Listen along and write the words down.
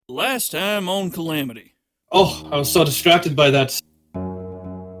Last time on Calamity. Oh, I was so distracted by that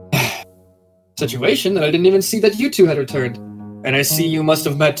situation that I didn't even see that you two had returned. And I see you must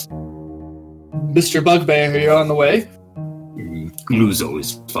have met Mr. Bugbear here on the way. Gluzo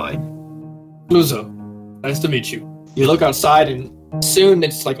is fine. Gluzo, nice to meet you. You look outside and soon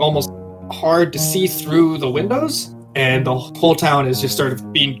it's like almost hard to see through the windows, and the whole town is just sort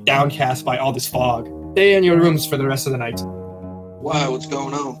of being downcast by all this fog. Stay in your rooms for the rest of the night. Why? What's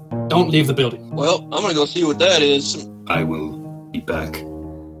going on? Don't leave the building. Well, I'm gonna go see what that is. I will be back.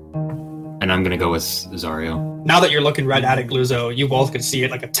 And I'm gonna go with Zario. Now that you're looking right at it, Gluzo, you both can see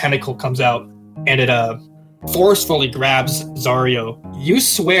it like a tentacle comes out, and it forcefully grabs Zario. You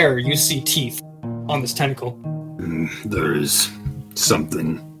swear you see teeth on this tentacle. There is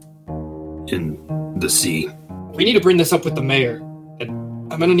something in the sea. We need to bring this up with the mayor, and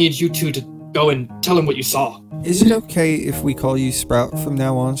I'm gonna need you two to go and tell him what you saw. Is it okay if we call you Sprout from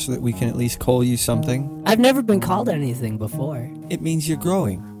now on so that we can at least call you something? I've never been called anything before. It means you're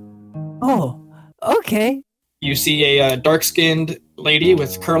growing. Oh, okay. You see a dark-skinned lady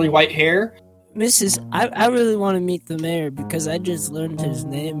with curly white hair. Mrs., I really want to meet the mayor because I just learned his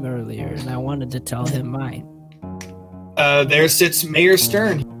name earlier and I wanted to tell him mine. There sits Mayor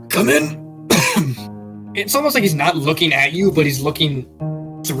Stern. Come in. It's almost like he's not looking at you, but he's looking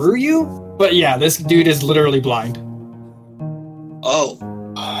through you. But yeah, this dude is literally blind. Oh.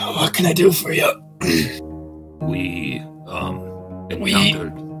 What can I do for you? We,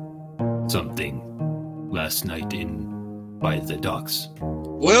 encountered something last night by the docks.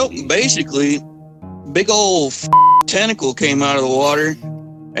 Well, basically, big old tentacle came out of the water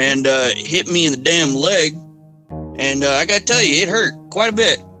and hit me in the damn leg. And I gotta tell you, it hurt quite a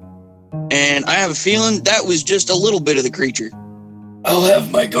bit. And I have a feeling that was just a little bit of the creature. I'll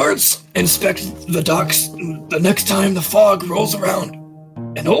have my guards inspect the docks the next time the fog rolls around.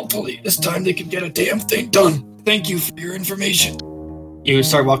 And hopefully this time they can get a damn thing done. Thank you for your information. You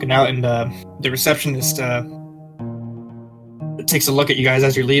start walking out, and the receptionist takes a look at you guys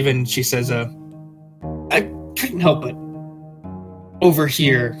as you're leaving. She says, I couldn't help but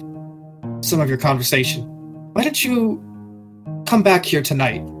overhear some of your conversation. Why don't you come back here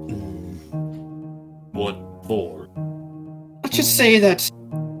tonight? What for? Let's just say that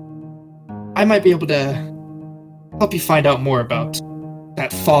I might be able to help you find out more about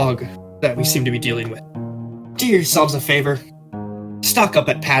that fog that we seem to be dealing with. Do yourselves a favor. Stock up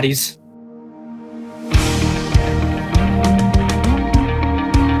at Patty's.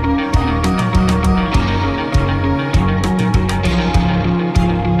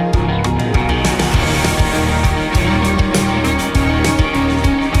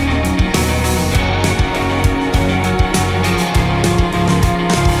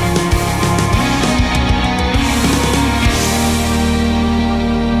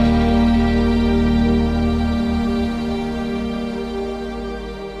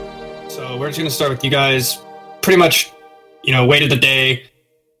 We're just going to start with you guys pretty much, waited the day.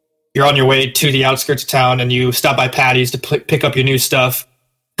 You're on your way to the outskirts of town, and you stop by Patty's to pick up your new stuff.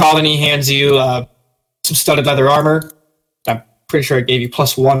 Colony hands you some studded leather armor. I'm pretty sure I gave you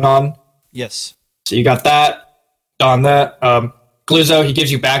 +1 on. Yes. So you got that. Don that. Gluzo, he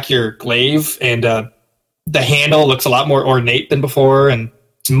gives you back your glaive, and the handle looks a lot more ornate than before, and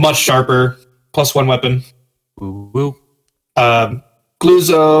it's much sharper. +1 weapon. Woo.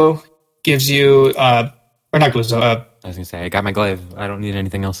 Gluzo gives you, or not Gluzo, I was gonna say, I got my glaive. I don't need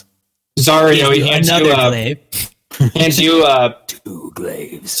anything else. Zario, he hands you, glaive. hands you 2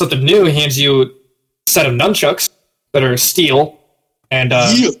 glaives. something new. He hands you a set of nunchucks that are steel, and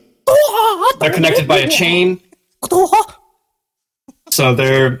they're connected by a chain. So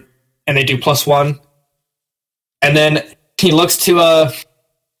they do +1. And then he looks to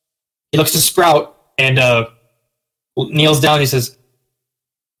Sprout and kneels down. He says,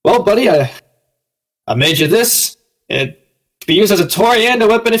 "Well, buddy, I made you this. It can be used as a toy and a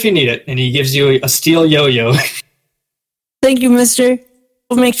weapon if you need it." And he gives you a steel yo-yo. Thank you, mister.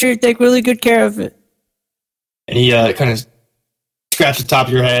 We'll make sure you take really good care of it. And he kind of scratches the top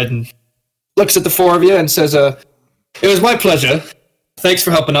of your head and looks at the 4 of you and says, "It was my pleasure. Thanks for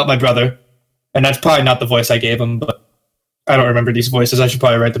helping out my brother." And that's probably not the voice I gave him, but I don't remember these voices. I should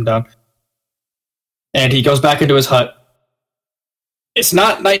probably write them down. And he goes back into his hut. It's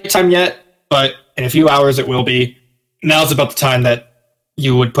not nighttime yet, but in a few hours it will be. Now's about the time that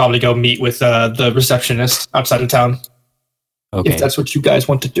you would probably go meet with the receptionist outside of town. Okay. If that's what you guys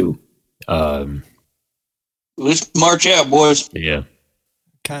want to do. Let's march out, boys. Yeah.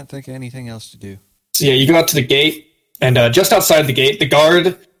 Can't think of anything else to do. So yeah, you go out to the gate, and just outside the gate, the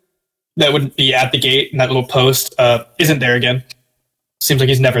guard that would be at the gate in that little post isn't there again. Seems like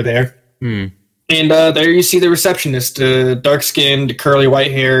he's never there. Hmm. And there you see the receptionist, dark-skinned, curly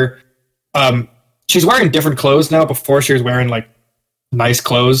white hair. She's wearing different clothes now. Before she was wearing like nice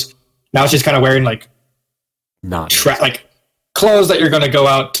clothes. Now she's kind of wearing like like clothes that you're going to go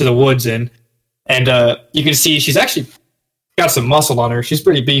out to the woods in. And you can see she's actually got some muscle on her. She's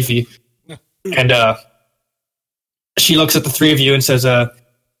pretty beefy. And she looks at the three of you and says, "Oh,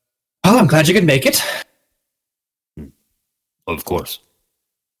 I'm glad you could make it." Of course.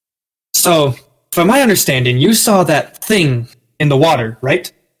 So, from my understanding, you saw that thing in the water,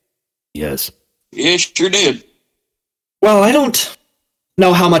 right? Yes. Yeah, sure did. Well, I don't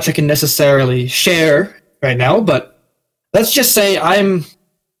know how much I can necessarily share right now, but let's just say I'm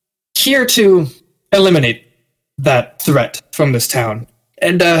here to eliminate that threat from this town.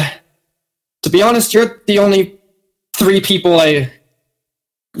 And to be honest, you're the only three people I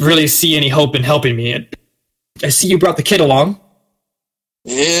really see any hope in helping me. I see you brought the kid along.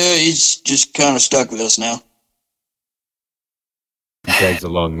 Yeah, he's just kind of stuck with us now. Drags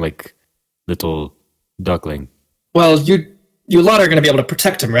along like little duckling. Well, you lot are going to be able to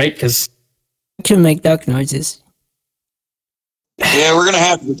protect him, right? Because Can make duck noises. Yeah, we're gonna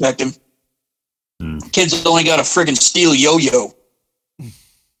have to protect him. Kid's only got a friggin' steel yo-yo.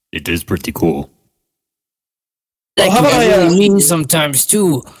 It is pretty cool. That how can about be I, really mean sometimes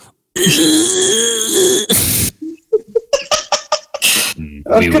too.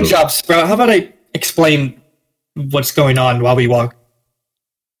 good job, Sprout. How about I explain what's going on while we walk?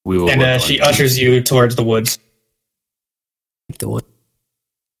 We will. And she ushers you towards the woods.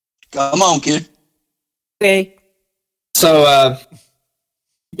 Come on, kid. Okay. So,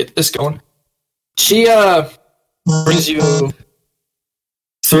 get this going. She, brings you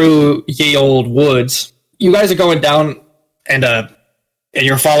through ye old woods. You guys are going down, and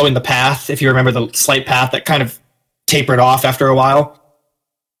you're following the path, if you remember the slight path that kind of tapered off after a while.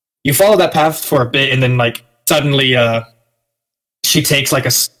 You follow that path for a bit, and then, like, suddenly, she takes, like,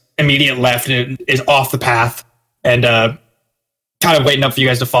 immediate left and is off the path, and, kind of waiting up for you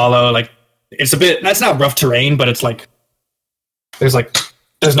guys to follow. Like, it's a bit, that's not rough terrain, but it's like, there's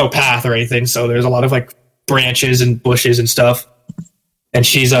no path or anything, so there's a lot of like branches and bushes and stuff. And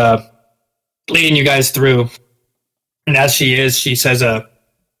she's leading you guys through. And as she is, she says, that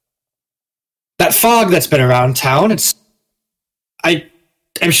fog that's been around town,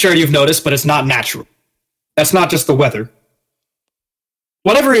 I'm sure you've noticed, but it's not natural. That's not just the weather.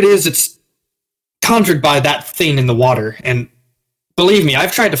 Whatever it is, it's conjured by that thing in the water. And believe me,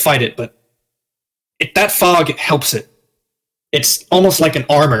 I've tried to fight it, but that fog helps it. It's almost like an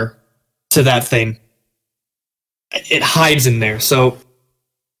armor to that thing. It hides in there. So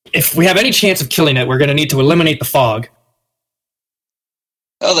if we have any chance of killing it, we're going to need to eliminate the fog.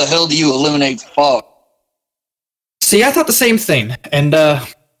 How the hell do you eliminate the fog? See, I thought the same thing, and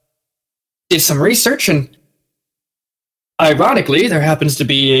did some research, and ironically, there happens to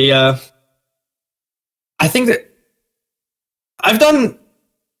be I think that I've done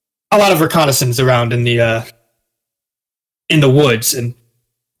a lot of reconnaissance around in the woods, and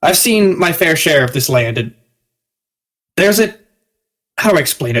I've seen my fair share of this land, and how do I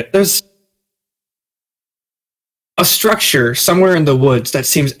explain it? There's a structure somewhere in the woods that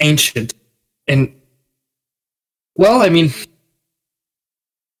seems ancient, and, well, I mean,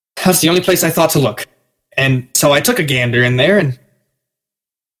 that's the only place I thought to look. And so I took a gander in there, and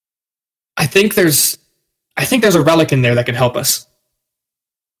I think there's a relic in there that can help us.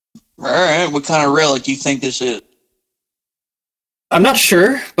 Alright, what kind of relic do you think this is? I'm not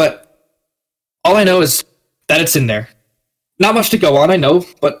sure, but all I know is that it's in there. Not much to go on, I know,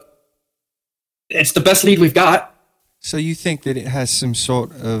 but it's the best lead we've got. So you think that it has some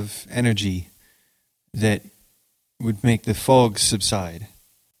sort of energy that would make the fog subside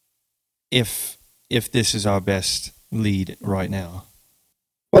if this is our best lead right now?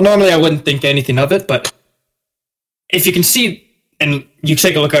 Well, normally I wouldn't think anything of it, but if you can see, and you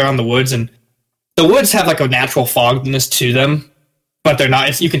take a look around the woods, and the woods have like a natural foginess to them, but they're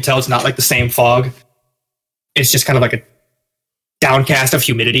not. You can tell it's not like the same fog. It's just kind of like a downcast of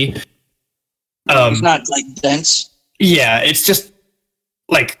humidity. It's not like dense. Yeah, it's just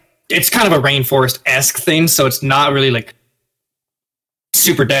like it's kind of a rainforest-esque thing, so it's not really like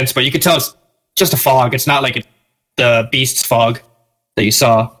super dense, but you can tell it's just a fog. It's not like the beast's fog that you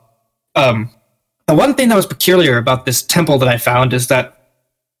saw. The one thing that was peculiar about this temple that I found is that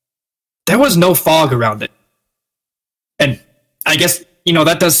there was no fog around it. And I guess,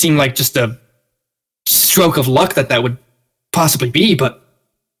 that does seem like just a stroke of luck that would possibly be, but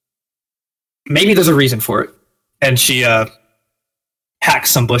maybe there's a reason for it. And she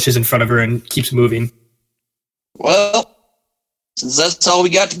hacks some bushes in front of her and keeps moving. Well, Since that's all we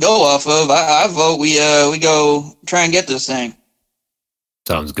got to go off of, I vote we go try and get this thing.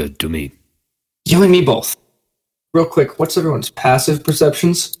 Sounds good to me. You and me both. Real quick, what's everyone's passive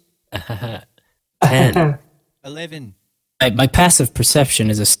perceptions? 10. 11. My passive perception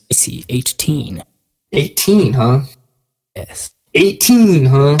is a spicy 18. 18, huh? Yes. 18,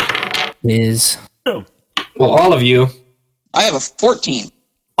 huh? Is Well, all of you I have a 14.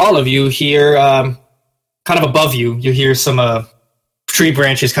 Hear, kind of above you, you hear some tree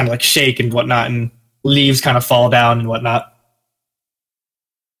branches kind of like shake and whatnot, and leaves kind of fall down and whatnot.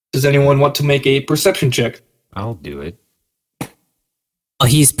 Does anyone want to make a perception check? I'll do it. while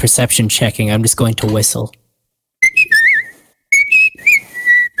he's perception checking, I'm just going to whistle.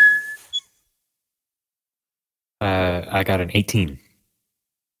 I got an 18.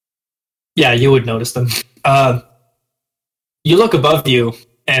 Yeah, you would notice them. You look above you,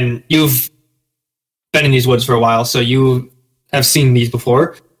 and you've been in these woods for a while, so you have seen these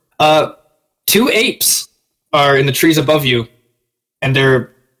before. 2 apes are in the trees above you, and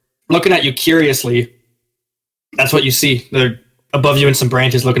they're looking at you curiously. That's what you see. They're above you in some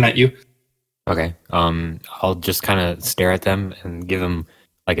branches looking at you. Okay. I'll just kind of stare at them and give them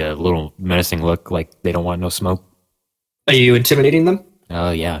like a little menacing look, like they don't want no smoke. Are you intimidating them?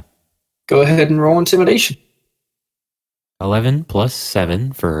 Oh, yeah. Go ahead and roll intimidation. 11 plus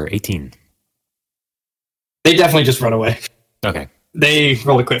 7 for 18. They definitely just run away. Okay. They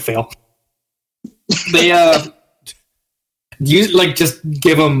roll a crit fail. They you like just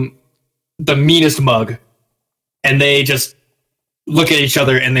give them the meanest mug, and they just look at each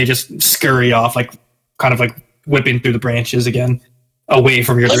other and they just scurry off, like kind of like whipping through the branches again, away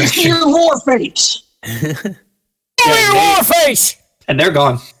from your Let me see direction. your war face. And they're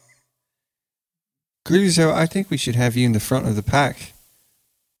gone. Gruzo, I think we should have you in the front of the pack.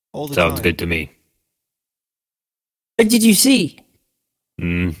 All the Sounds time. good to me. What did you see?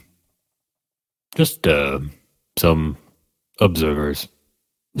 Just some observers.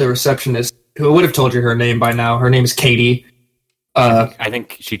 The receptionist, who would have told you her name by now, her name is Katie. I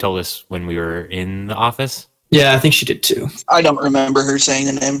think she told us when we were in the office. Yeah, I think she did too. I don't remember her saying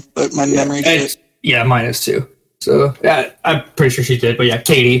the name, but my memory. Yeah, mine is too. So yeah, I'm pretty sure she did. But yeah,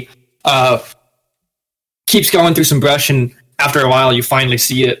 Katie keeps going through some brush, and after a while, you finally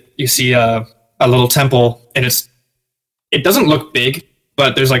see it. You see a little temple, and it doesn't look big,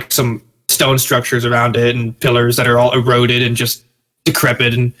 but there's like some stone structures around it and pillars that are all eroded and just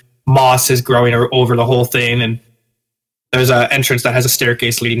decrepit, and moss is growing over the whole thing. And there's an entrance that has a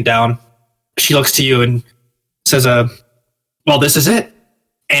staircase leading down. She looks to you and says, well, this is it.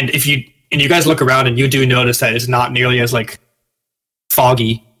 And you guys look around, and you do notice that it's not nearly as like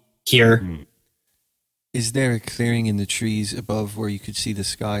foggy here. Is there a clearing in the trees above where you could see the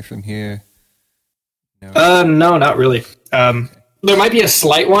sky from here? No, not really. There might be a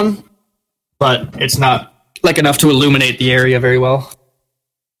slight one, but it's not like enough to illuminate the area very well.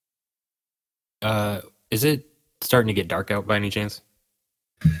 Is it starting to get dark out by any chance?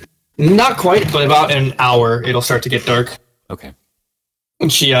 Not quite, but about an hour it'll start to get dark. Okay.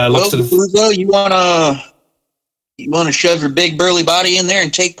 And she looks to the... Luzo, you wanna shove your big burly body in there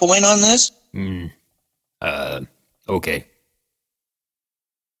and take point on this? Okay.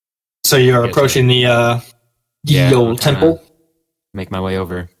 So you're Yes, approaching the Yeah, old I'll temple. Make my way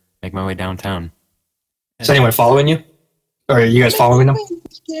over. Make my way downtown. Is anyone following you? Or are you guys following them?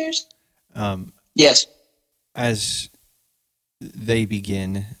 Yes. As they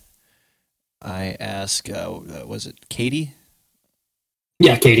begin, I ask, was it Katie?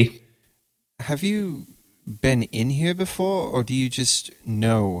 Yeah, Katie. Have you been in here before, or do you just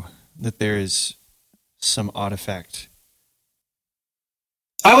know that there is some artifact?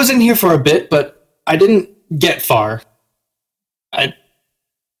 I was in here for a bit, but I didn't get far. I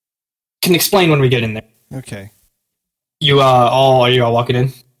can explain when we get in there. Okay. Are you all walking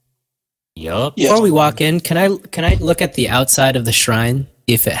in? Yup. Yes. Before we walk in, can I look at the outside of the shrine,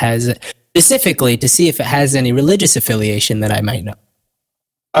 if it has, specifically to see if it has any religious affiliation that I might know?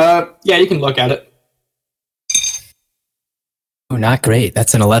 Yeah, you can look at it. Oh, not great.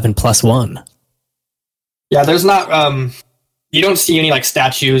 That's an 11 plus 1. Yeah, there's not, you don't see any, like,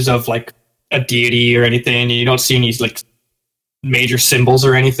 statues of, like, a deity or anything. You don't see any, like, major symbols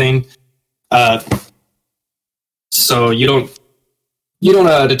or anything. So you don't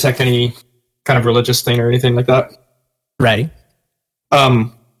detect any kind of religious thing or anything like that. Ready?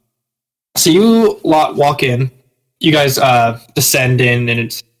 So you walk in. You guys descend in, and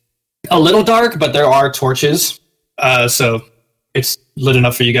it's a little dark, but there are torches. So it's lit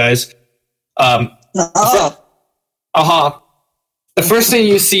enough for you guys. The first thing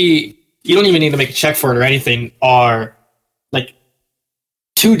you see, you don't even need to make a check for it or anything, are like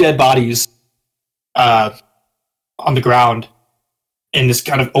two dead bodies on the ground in this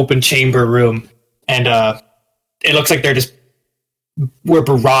kind of open chamber room, and it looks like were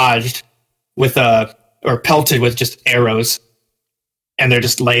barraged with or pelted with just arrows, and they're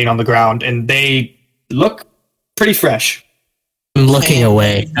just laying on the ground, and they look pretty fresh. I'm looking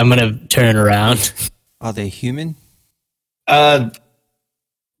away. I'm gonna turn around. Are they human? They're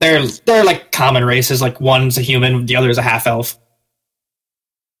like common races. Like one's a human, the other is a half elf.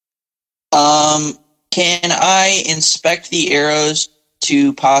 Can I inspect the arrows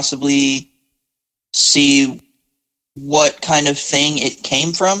to possibly see what kind of thing it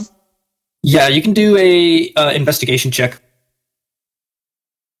came from? Yeah, you can do a investigation check.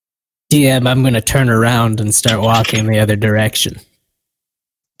 DM, I'm gonna turn around and start walking the other direction.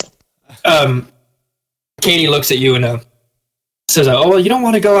 Katie looks at you and says, "Oh, well, you don't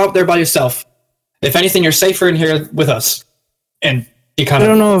want to go out there by yourself. If anything, you're safer in here with us." And you kind I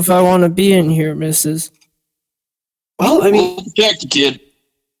of, don't know if I want to be in here, Mrs. well, I mean, We'll protect the kid.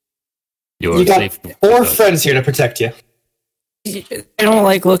 You're you got safe. four friends here to protect you. I don't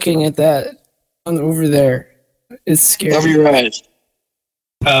like looking at that over there. It's scary. Cover your eyes.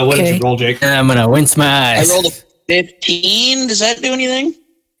 What did Okay. you roll, Jake? And I'm gonna wince my I eyes. rolled a 15. Does that do anything?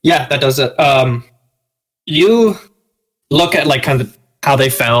 Yeah, that does it. You look at like kind of how they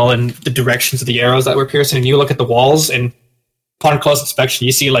fell and the directions of the arrows that were piercing, and you look at the walls, and upon close inspection,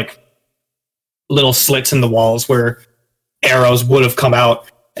 you see like little slits in the walls where arrows would have come out,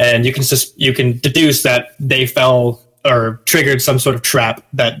 and you can deduce that they fell or triggered some sort of trap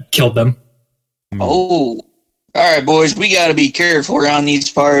that killed them. Oh. All right, boys. We got to be careful around these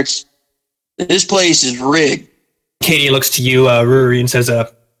parts. This place is rigged. Katie looks to you, Ruri, and says,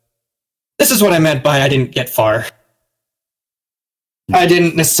 "This is what I meant by I didn't get far. I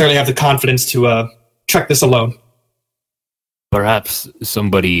didn't necessarily have the confidence to trek this alone." Perhaps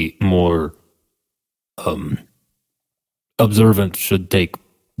somebody more observant should take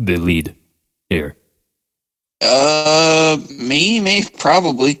the lead here. Me,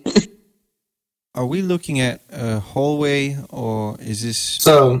 probably. Are we looking at a hallway, or is this...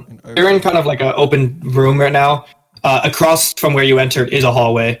 So you're in kind of like an open room right now. Across from where you entered is a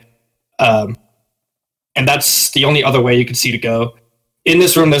hallway, and that's the only other way you can see to go. In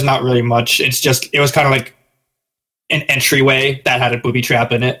this room, there's not really much. It was kind of like an entryway that had a booby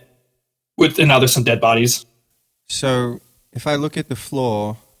trap in it, with some dead bodies. So, if I look at the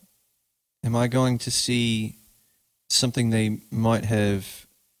floor, am I going to see something they might have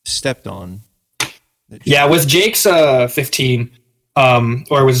stepped on? Yeah, with Jake's 15,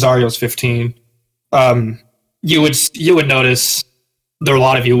 or with Zario's 15, you would notice, there a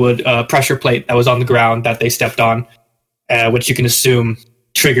lot of you would, pressure plate that was on the ground that they stepped on, which you can assume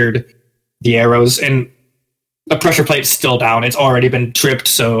triggered the arrows. And the pressure plate's still down. It's already been tripped,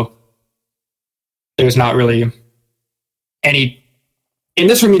 so there's not really any... In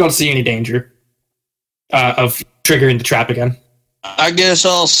this room, you don't see any danger of triggering the trap again. I guess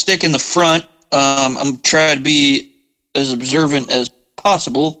I'll stick in the front. I'm trying to be as observant as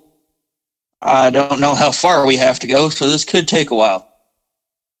possible. I don't know how far we have to go, so this could take a while.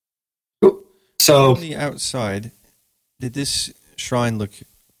 So On the outside, did this shrine look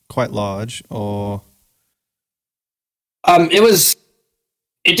quite large, or...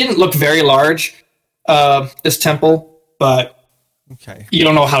 it didn't look very large, this temple, but Okay, you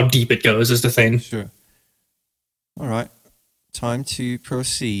don't know how deep it goes is the thing. sure. All right, time to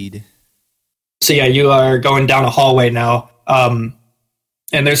proceed. So yeah, you are going down a hallway now, and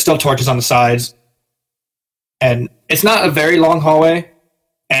there's still torches on the sides, and it's not a very long hallway,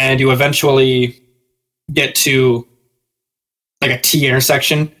 and you eventually get to like a T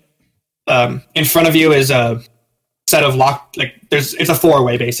intersection. In front of you is a set of locked, it's a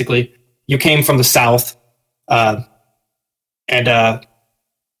four-way basically. You came from the south, and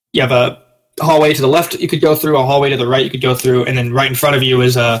you have a hallway to the left you could go through, a hallway to the right you could go through, and then right in front of you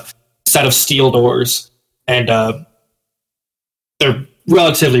is a set of steel doors, and they're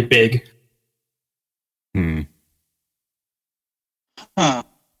relatively big. Huh.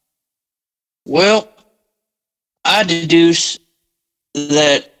 Well, I deduce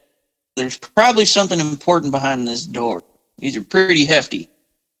that there's probably something important behind this door. These are pretty hefty.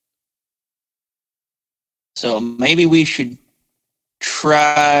 So maybe we should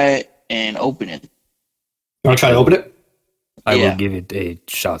try and open it. You want to try to open it? I Yeah. will give it a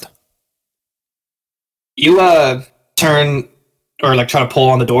shot. You turn or try to pull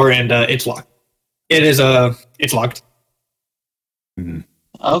on the door, and it's locked. It's locked,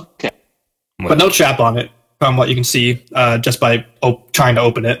 Okay. but no trap on it from what you can see, just by trying to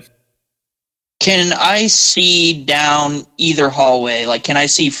open it. Can I see down either hallway? Like, can I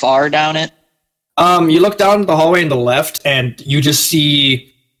see far down it? You look down the hallway on the left, and you just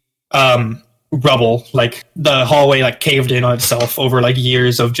see rubble. Like the hallway, like caved in on itself over like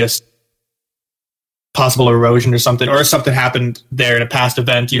years of just possible erosion or something happened there in a past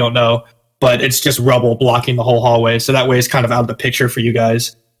event. You don't know, but it's just rubble blocking the whole hallway. So that way, it's kind of out of the picture for you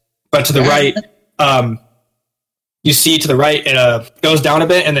guys. But to the right, you see to the right, it goes down a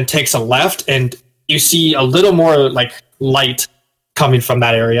bit and then takes a left, and you see a little more like light coming from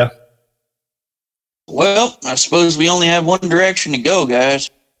that area. Well, I suppose we only have one direction to go,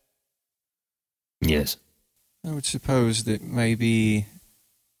 guys. Yes. I would suppose that maybe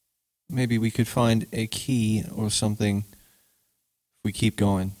we could find a key or something if we keep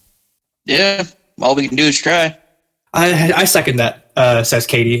going. Yeah, all we can do is try. I second that, says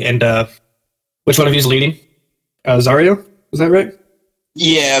Katie. And which one of you is leading? Zario? Is that right?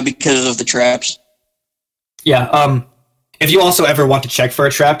 Yeah, because of the traps. Yeah. If you also ever want to check for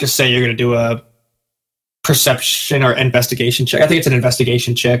a trap, just say you're going to do a perception or investigation check. I think it's an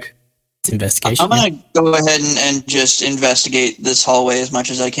investigation check. It's investigation. I'm going to go ahead and just investigate this hallway as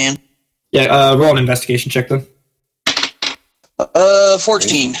much as I can. Yeah, roll an investigation check then.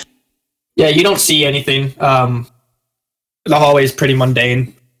 14. Yeah, you don't see anything. The hallway is pretty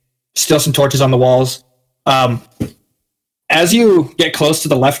mundane. Still some torches on the walls. As you get close to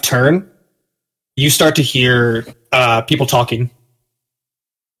the left turn, you start to hear people talking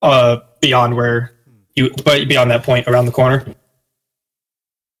beyond that point around the corner.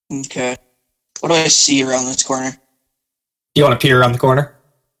 Okay. What do I see around this corner? You want to peer around the corner?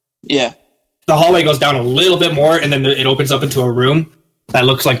 Yeah. The hallway goes down a little bit more, and then it opens up into a room that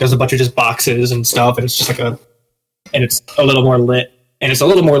looks like there's a bunch of just boxes and stuff, and it's just like and it's a little more lit. And it's a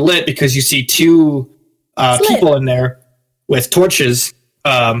little more lit because you see two people in there with torches,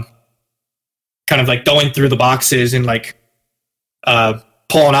 kind of like going through the boxes and like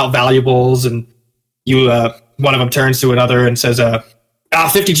pulling out valuables. And you, one of them turns to another and says,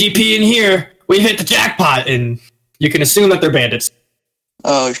 50 GP in here. We hit the jackpot. And you can assume that they're bandits.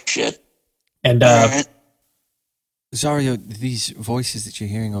 Oh, shit. And Right. Zario, these voices that you're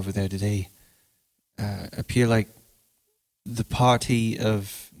hearing over there today appear like the party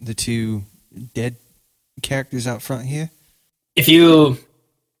of the two dead characters out front here. if you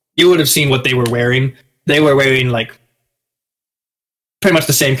would have seen what they were wearing. They were wearing like pretty much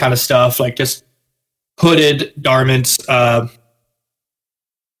the same kind of stuff, like just hooded garments,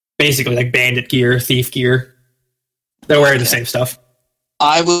 basically like bandit gear, thief gear. They're wearing the same stuff.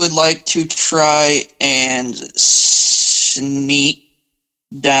 I would like to try and sneak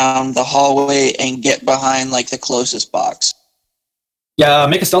down the hallway and get behind like the closest box. Yeah,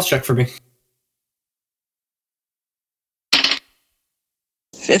 make a stealth check for me.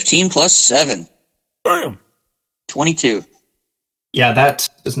 15 plus 7. Damn. 22. Yeah, that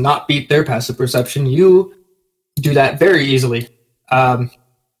does not beat their passive perception. You do that very easily.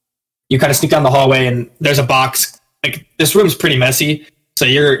 You kind of sneak down the hallway, and there's a box. Like, this room's pretty messy, so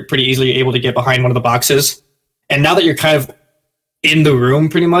you're pretty easily able to get behind one of the boxes. And now that you're kind of in the room,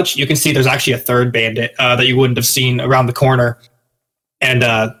 pretty much, you can see there's actually a third bandit that you wouldn't have seen around the corner. And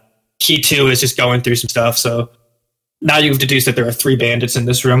he, too, is just going through some stuff. So now you've deduced that there are 3 bandits in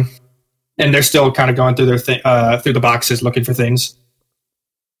this room. And they're still kind of going through their through the boxes looking for things.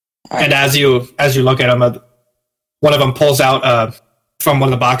 Right. And as you look at them, one of them pulls out from one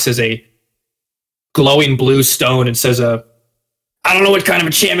of the boxes a glowing blue stone and says, "I don't know what kind of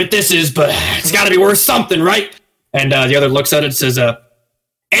enchantment this is, but it's got to be worth something, right?" And the other looks at it and says,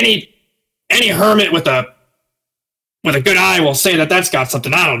 "Any hermit with a good eye will say that that's got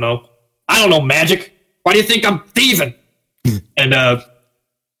something. I don't know magic. Why do you think I'm thieving?" And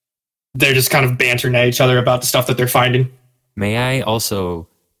they're just kind of bantering at each other about the stuff that they're finding. May I also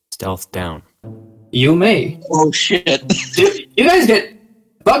stealth down? You may. Oh, shit. You guys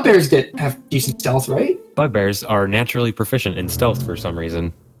bugbears have decent stealth, right? Bugbears are naturally proficient in stealth for some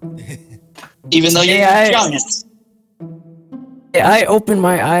reason. Even though you're giants. I open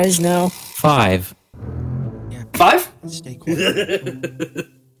my eyes now. 5. 5? Stay quiet.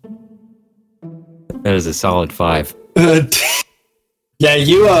 That is a solid 5. Yeah,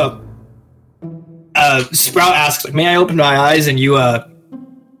 you Sprout asks, like, "May I open my eyes?" And you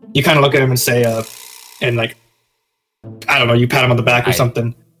kind of look at him and say, and like, I don't know, you pat him on the back or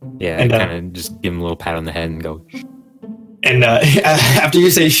something. Yeah, and I kind of just give him a little pat on the head and go. And after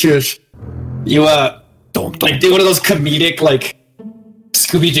you say shush, you don't like do one of those comedic like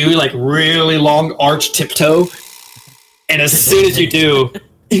Scooby-Doo like really long arch tiptoe. And as soon as you do,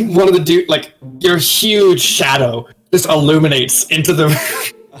 one of the dude like your huge shadow just illuminates into the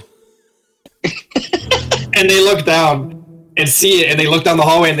and they look down and see it, and they look down the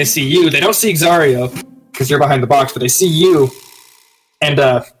hallway and they see you. They don't see Xario because you're behind the box, but they see you, and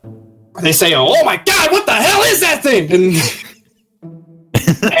they say, "Oh my God, what the hell is that thing?"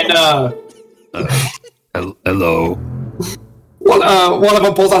 And Hello. one of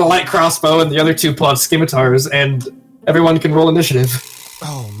them pulls out a light crossbow, and the other two pull out scimitars, and everyone can roll initiative.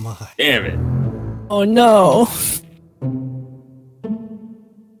 Oh my. Damn it. Oh no.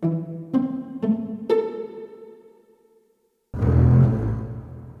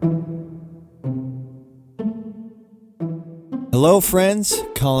 Hello, friends.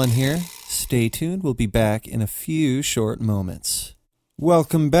 Colin here. Stay tuned. We'll be back in a few short moments.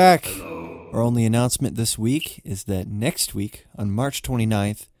 Welcome back. Our only announcement this week is that next week, on March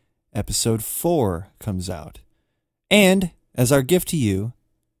 29th, episode 4 comes out. And, as our gift to you,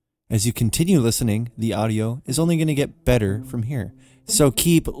 as you continue listening, the audio is only going to get better from here. So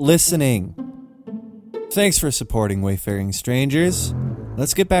keep listening. Thanks for supporting Wayfaring Strangers.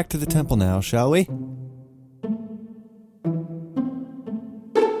 Let's get back to the temple now, shall we?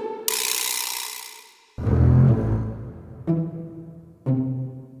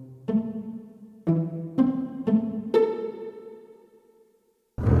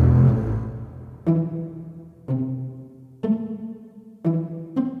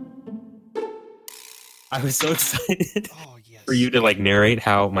 I was so excited for you to like narrate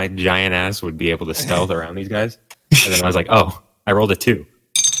how my giant ass would be able to stealth around these guys, and then I was like, "Oh, I rolled a 2."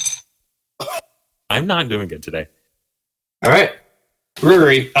 I'm not doing good today. All right,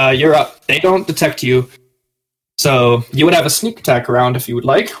 Ruri, you're up. They don't detect you, so you would have a sneak attack round if you would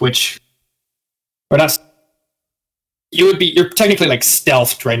like, which, or not. You're technically like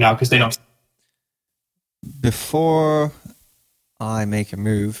stealthed right now because they don't. Before I make a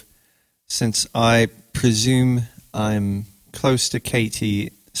move, since I presume I'm close to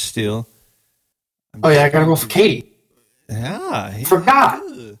Katie still. Oh yeah, I gotta roll for Katie. I Forgot.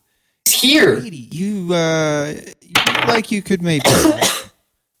 It's here. Katie, you look like you could maybe.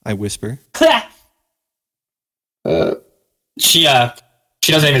 I whisper. She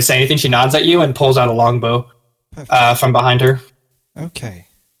doesn't even say anything. She nods at you and pulls out a longbow from behind her. Okay.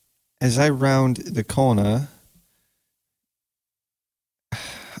 As I round the corner,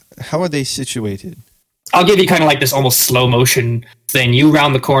 how are they situated? I'll give you kind of like this almost slow motion thing. You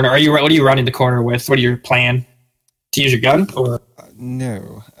round the corner. What are you rounding the corner with? What are your plan? To use your gun or?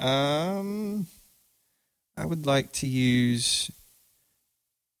 No. I would like to use.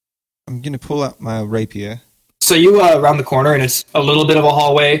 I'm gonna pull out my rapier. So you round the corner, and it's a little bit of a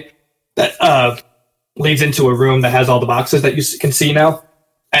hallway that leads into a room that has all the boxes that you can see now.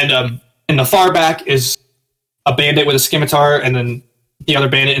 And in the far back is a bandit with a scimitar, and then the other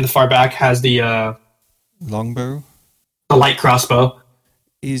bandit in the far back has the longbow, the light crossbow.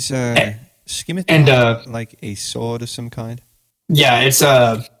 Is scimitar and like a sword of some kind? Yeah, it's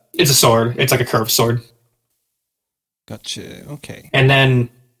a sword. It's like a curved sword. Gotcha. Okay. And then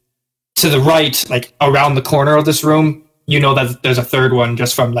to the right, like around the corner of this room, you know that there's a third one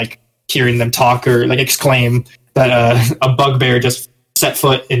just from like hearing them talk or like exclaim that a bugbear just set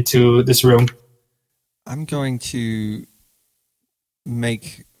foot into this room. I'm going to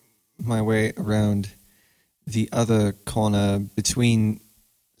make my way around the other corner between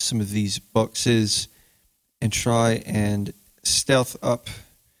some of these boxes and try and stealth up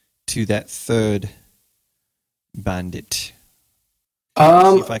to that third bandit. See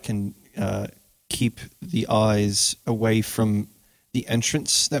if I can keep the eyes away from the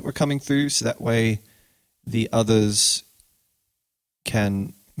entrance that we're coming through, so that way the others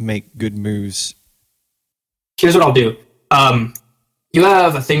can make good moves. Here's what I'll do. You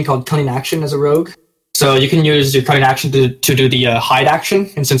have a thing called cunning action as a rogue, so you can use your cunning action to do the hide action,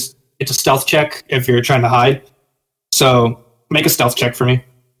 and since it's a stealth check if you're trying to hide, so make a stealth check for me.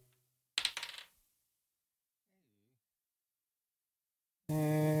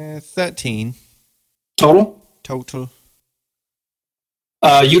 13 total.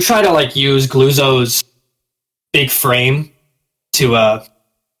 You try to like use Gluzo's big frame to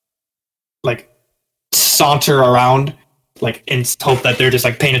like saunter around, like in hope that they're just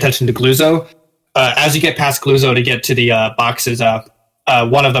like paying attention to Gluzo. As you get past Gluzo to get to the boxes,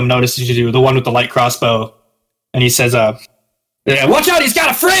 one of them notices you, the one with the light crossbow, and he says, "Watch out! He's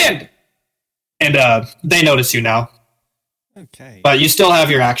got a friend!" And they notice you now. Okay. But you still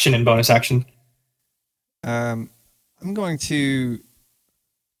have your action and bonus action. I'm going to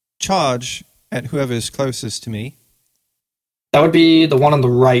charge at whoever's closest to me. That would be the one on the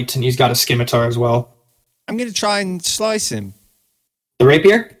right, and he's got a scimitar as well. I'm going to try and slice him. The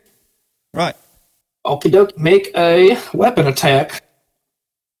rapier? Right. Okie doke. Make a weapon attack.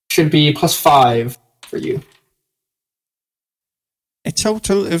 Should be +5. for you. A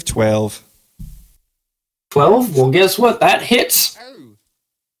total of 12. 12? Well, guess what? That hits.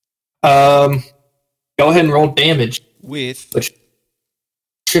 Oh. Go ahead and roll damage, With which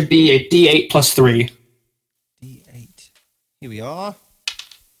should be a D8 plus 3. D8. Here we are.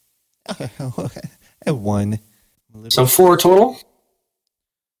 A 1. So 4 total.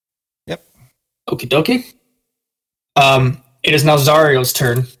 Yep. Okie dokie. It is now Zario's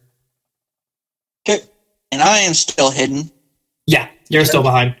turn. Okay. And I am still hidden. Yeah, you're still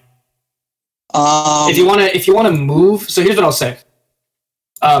behind. Um, If you wanna move, so here's what I'll say.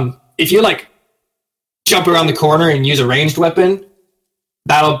 If you like jump around the corner and use a ranged weapon,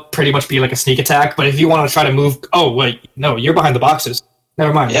 that'll pretty much be like a sneak attack. But if you want to try to move, oh wait, no, you're behind the boxes.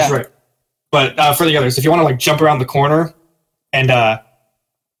 Never mind, that's Yeah. right. But for the others, if you want to like jump around the corner and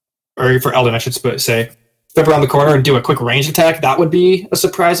or for Eldon, I should say, jump around the corner and do a quick ranged attack, that would be a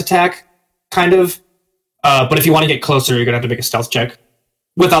surprise attack, kind of. But if you want to get closer, you're gonna have to make a stealth check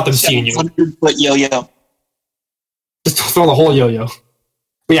without them seeing you. 700-foot yo-yo. Just throw the whole yo-yo.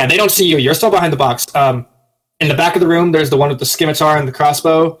 But yeah, they don't see you. You're still behind the box. In the back of the room, there's the one with the scimitar and the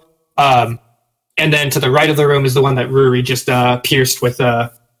crossbow. And then to the right of the room is the one that Ruri just pierced with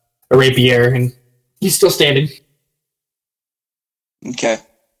a rapier, and he's still standing. Okay.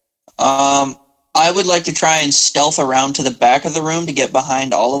 I would like to try and stealth around to the back of the room to get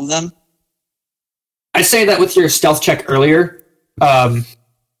behind all of them. I say that with your stealth check earlier,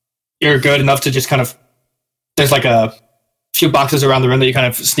 you're good enough to just kind of. There's like a few boxes around the room that you kind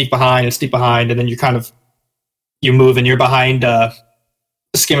of sneak behind, and then you move and you're behind the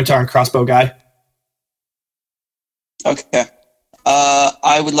scimitar and crossbow guy. Okay.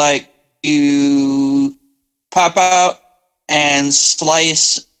 I would like to pop out and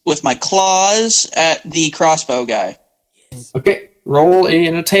slice with my claws at the crossbow guy. Okay, roll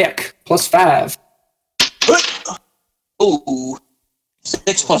an attack plus 5. Ooh.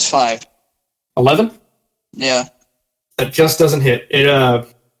 6 plus 5. 11. Yeah. That just doesn't hit.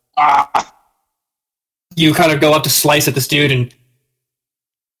 You kind of go up to slice at this dude, and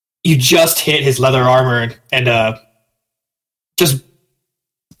you just hit his leather armor, and just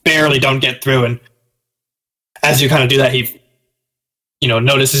barely don't get through. And as you kind of do that, he,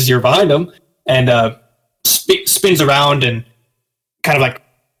 notices you're behind him, and spins around and kind of like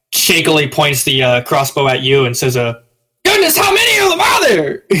shakily points the crossbow at you and says, "Goodness, how many of them are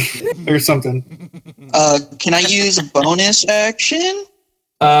there?" or something. Can I use a bonus action?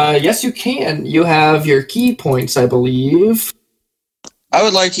 Yes, you can. You have your key points, I believe. I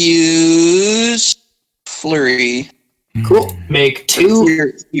would like to use flurry. Cool. Make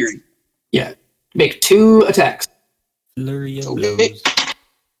 2. Fury. Yeah. Make 2 attacks. Flurry of Okay. blows.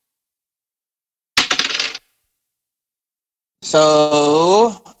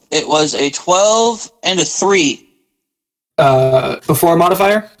 So it was a 12 and a 3. Before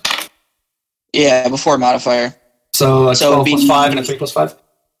modifier? Yeah, before modifier. So a So 12 it'd plus be- 5 and a 3 plus 5?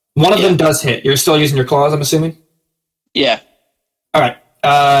 One of them does hit. You're still using your claws, I'm assuming? Yeah. Alright.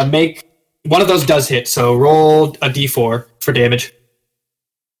 Make... One of those does hit, so roll a d4 for damage.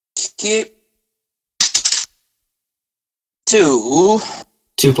 Okay. 2,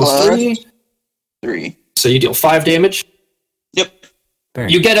 2 plus 3. 3. So you deal 5 damage. Yep.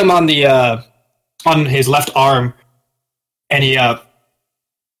 You get him on the on his left arm, and he kind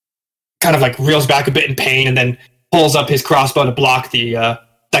of like reels back a bit in pain, and then pulls up his crossbow to block the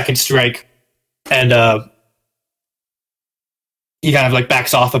second strike, and he kind of like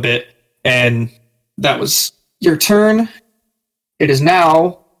backs off a bit, and that was your turn. It is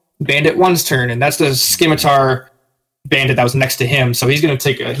now Bandit 1's turn, and that's the scimitar bandit that was next to him. So he's going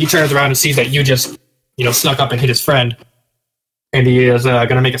to he turns around and sees that you just snuck up and hit his friend. And he is going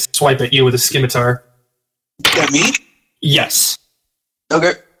to make a swipe at you with a scimitar. At me? Yes.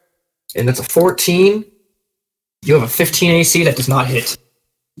 Okay. And that's a 14. You have a 15 AC that does not hit.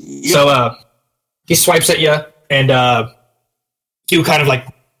 Yep. So he swipes at you, and you kind of like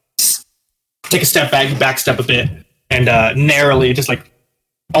take a step back, you backstep a bit, and narrowly just like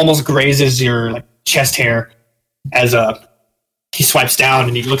almost grazes your like chest hair as he swipes down,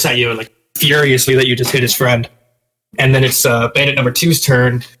 and he looks at you like furiously that you just hit his friend. And then it's Bandit number 2's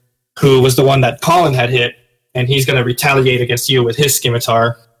turn, who was the one that Colin had hit, and he's going to retaliate against you with his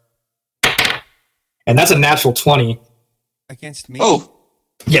scimitar. And that's a natural 20. Against me? Oh.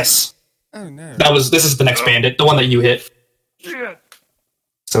 Yes. Oh, no. This is the next bandit, the one that you hit.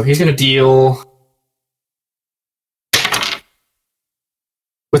 So he's going to deal...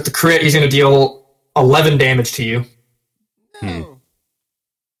 With the crit, he's going to deal 11 damage to you. No.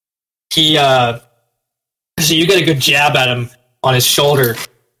 He, so you get a good jab at him on his shoulder,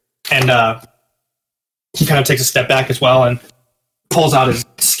 and he kind of takes a step back as well and pulls out his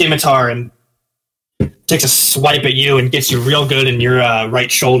scimitar and takes a swipe at you and gets you real good in your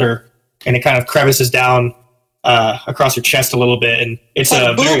right shoulder, and it kind of crevices down across your chest a little bit, and it's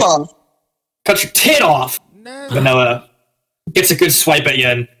a very cuts your tit off. No. Vanilla gets a good swipe at you,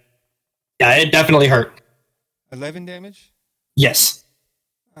 and yeah, it definitely hurt. 11 damage? Yes.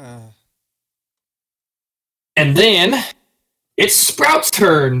 Uh, And then it's Sprout's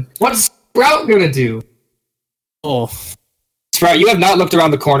turn. What's Sprout gonna do? Oh, Sprout, you have not looked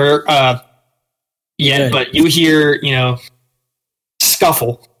around the corner yet, Good. but you hear,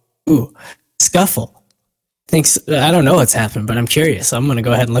 scuffle. ooh, scuffle. I don't know what's happened, but I'm curious. I'm gonna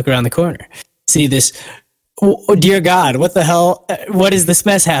go ahead and look around the corner. See this. Oh, dear God, what the hell? What is this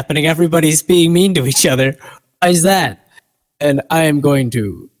mess happening? Everybody's being mean to each other. Why is that? And I am going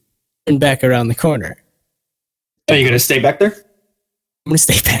to turn back around the corner. Are you gonna stay back there? I'm gonna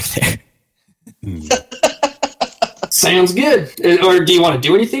stay back there. Sounds good. Or do you want to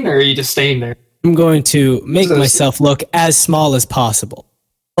do anything, or are you just staying there? I'm going to make So- myself look as small as possible.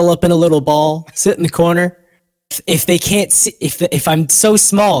 Pull up in a little ball, sit in the corner. If they can't see, if I'm so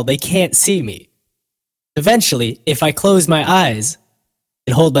small, they can't see me. Eventually, if I close my eyes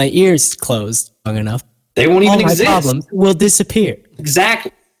and hold my ears closed long enough, They won't all even my exist. problems will disappear.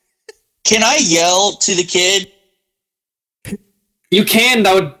 Exactly. Can I yell to the kid? You can.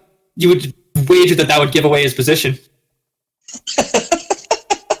 You would wager that would give away his position.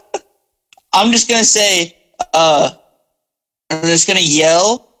 I'm just gonna say, I'm just gonna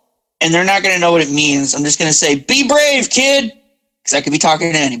yell, and they're not gonna know what it means. I'm just gonna say, "Be brave, kid," because I could be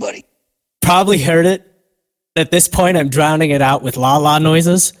talking to anybody. Probably heard it. At this point, I'm drowning it out with la la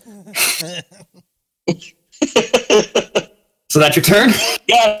noises. So that's your turn.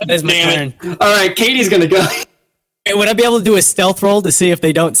 God That's my damn it! turn. All right, Katie's gonna go. Hey, would I be able to do a stealth roll to see if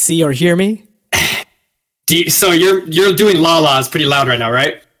they don't see or hear me? So you're doing la-las pretty loud right now,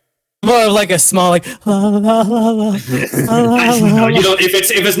 right? More of like a small, like, la la la la la, la, No, la. you don't. If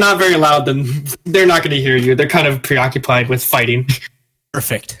it's not very loud, then they're not going to hear you. They're kind of preoccupied with fighting.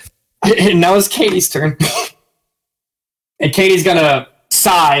 Perfect. And now it's Katie's turn. And Katie's gonna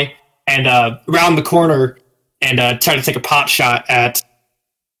sigh and round the corner and try to take a pot shot at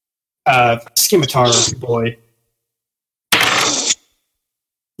Scimitar boy.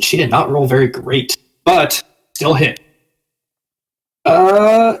 She did not roll very great, but still hit.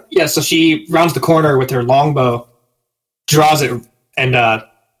 Yeah, so she rounds the corner with her longbow, draws it, and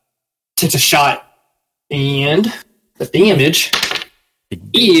takes a shot. And the damage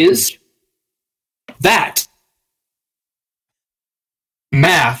is that.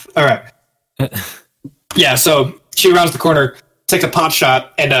 Math. All right. Yeah, so she rounds the corner, takes a pot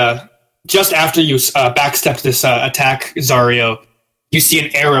shot, and just after you backstep this attack, Zario, you see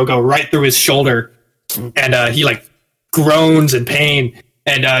an arrow go right through his shoulder, and he like groans in pain.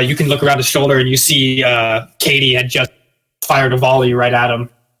 And you can look around his shoulder, and you see Katie had just fired a volley right at him.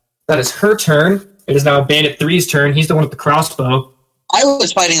 That is her turn. It is now Bandit 3's turn. He's the one with the crossbow. I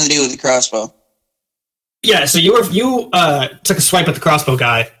was fighting the dude with the crossbow. Yeah, so you took a swipe at the crossbow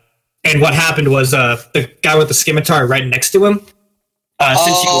guy, and what happened was the guy with the scimitar right next to him.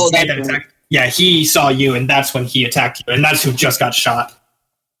 Since you made that attack, yeah, he saw you, and that's when he attacked you, and that's who just got shot.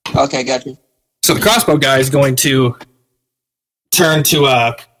 Okay, got you. So the crossbow guy is going to turn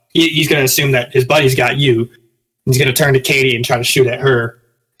to he's going to assume that his buddy's got you. He's going to turn to Katie and try to shoot at her,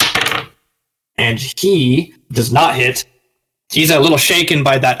 and he does not hit. He's a little shaken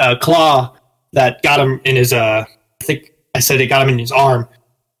by that claw that got him in his, I think I said it got him in his arm,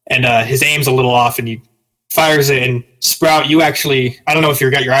 and his aim's a little off, and he fires it, and Sprout, you actually, I don't know if you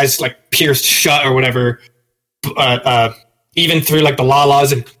got your eyes like pierced shut or whatever, even through like the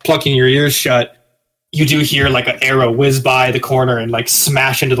la-las and plucking your ears shut, you do hear like an arrow whiz by the corner and like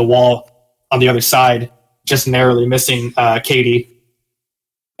smash into the wall on the other side, just narrowly missing Katie.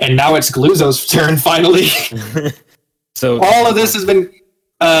 And now it's Gluzo's turn, finally. So All of this has been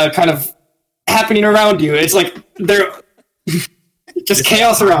kind of happening around you. It's like they're just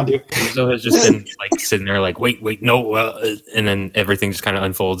chaos around you. So has just been like sitting there, like wait, no, and then everything just kind of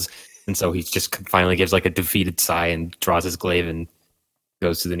unfolds, and so he just finally gives like a defeated sigh and draws his glaive and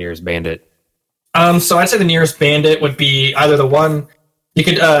goes to the nearest bandit. So I'd say the nearest bandit would be either the one you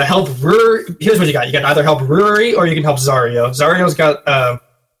could help. Here's what you got: you can either help Ruri or you can help Zario. Zario's got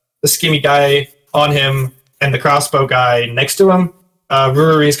the skimmy guy on him and the crossbow guy next to him.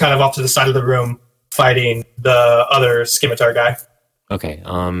 Ruri is kind of off to the side of the room fighting the other scimitar guy. Okay,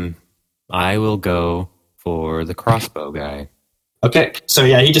 I will go for the crossbow guy. Okay, so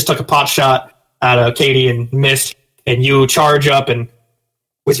yeah, he just took a pot shot at Katie and missed, and you charge up and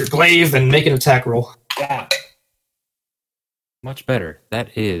with your glaive and make an attack roll. Yeah. Much better.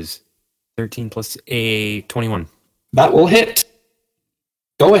 That is 13 plus a 21. That will hit.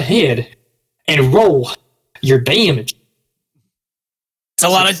 Go ahead and roll your damage. It's a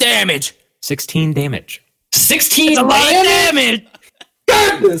lot of damage. 16 damage. 16 It's a lot of damage.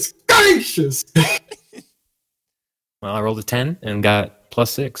 Goodness gracious. Well, I rolled a 10 and got plus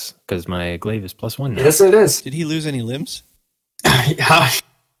 6 because my glaive is plus 1 now. Yes, it is. Did he lose any limbs?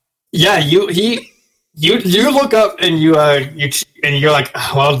 Yeah, you look up and you're like,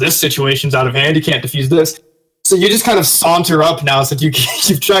 well, this situation's out of hand. You can't defuse this. So you just kind of saunter up now since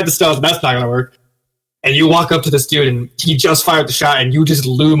you've tried to stealth and that's not going to work. And you walk up to this dude and he just fired the shot and you just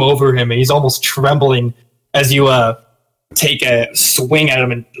loom over him and he's almost trembling as you take a swing at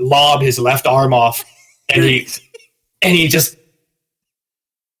him and lob his left arm off. And it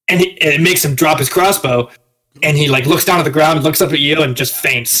makes him drop his crossbow. And he like looks down at the ground and looks up at you and just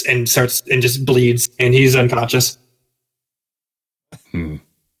faints and just bleeds and he's unconscious.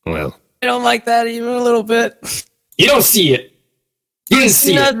 Well, I don't like that even a little bit. You don't see it. You didn't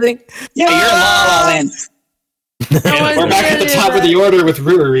see it. Nothing. Yeah, you're in La La Land. We're back at the top of the order with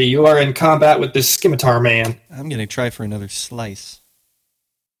Ruri. You are in combat with this scimitar man. I'm going to try for another slice.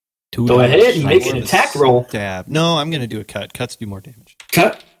 Go ahead and make an attack roll. Stab. No, I'm going to do a cut. Cuts do more damage.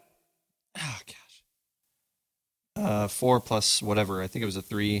 Cut. Oh, gosh. 4 plus whatever. I think it was a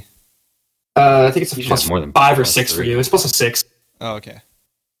 3. I think it's a You should plus have more than 5 or plus 6 for 3. you. It's plus a 6. Oh, okay.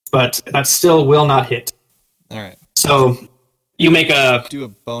 But that still will not hit. All right. So you make a Do a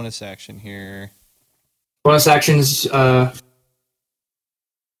bonus action here. bonus actions.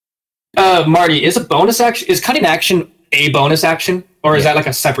 Marty, is cutting action a bonus action, or is that like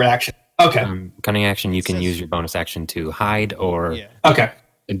a separate action? Okay. Cunning action, you can use your bonus action to hide or Yeah. Okay.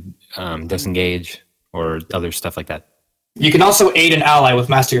 disengage or other stuff like that. You can also aid an ally with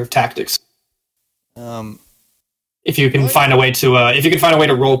mastery of tactics if you can find a way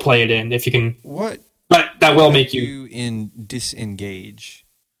to role play it in. If you can, What but that will make you do in disengage?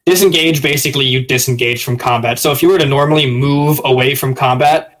 disengage. Basically, you disengage from combat. So if you were to normally move away from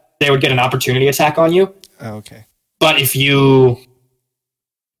combat, they would get an opportunity attack on you. Oh, okay. But if you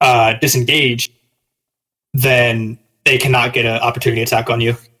disengage, then they cannot get an opportunity attack on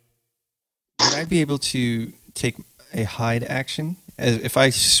you. Would I be able to take a hide action? If I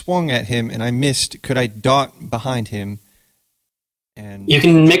swung at him and I missed, could I dot behind him? And You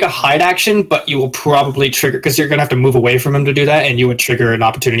can make a hide action, but you will probably trigger, because you're going to have to move away from him to do that, and you would trigger an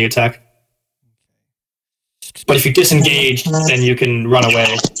opportunity attack. But if you disengage, then you can run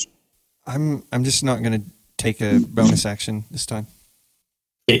away. I'm just not going to take a bonus action this time.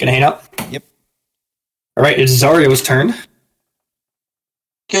 You can hang up? Yep. All right, it's Zario's turn.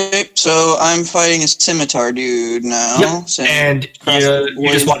 Okay, so I'm fighting a scimitar dude now. Yep. So And cross you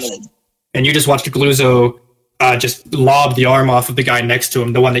just watched Gluzo just lob the arm off of the guy next to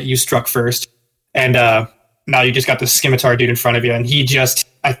him, the one that you struck first. And now you just got the scimitar dude in front of you, and he just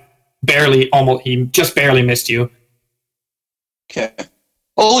barely missed you. Okay.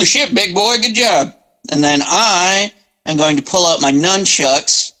 Holy shit, big boy, good job. And then I am going to pull out my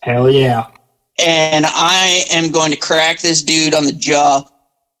nunchucks, Hell yeah. and I am going to crack this dude on the jaw.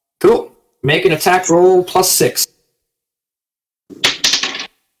 Cool. Make an attack roll plus 6.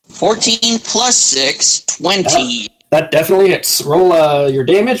 14 plus 6, 20. That definitely hits. Roll your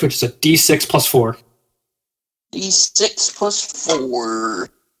damage, which is a d6 plus 4. D6 plus 4.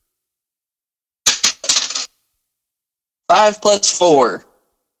 5 plus 4.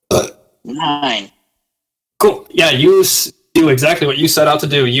 9. Cool. Yeah, you do exactly what you set out to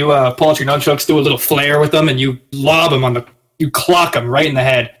do. You pull out your nunchucks, do a little flare with them, and you lob him you clock him right in the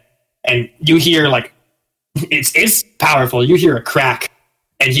head. And you hear, like, it's powerful. You hear a crack,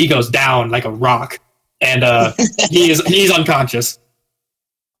 and he goes down like a rock. And he's unconscious.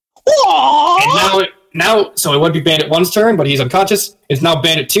 And now, so it would be Bandit 1's turn, but he's unconscious. It's now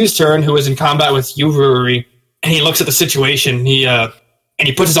Bandit 2's turn, who is in combat with you, Ruri. And he looks at the situation. And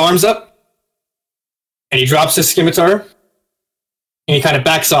he puts his arms up, and he drops his scimitar, and he kind of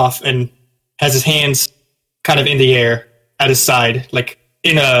backs off and has his hands kind of in the air at his side, like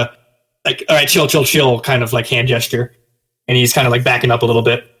in a like, all right, chill kind of like hand gesture. And he's kind of like backing up a little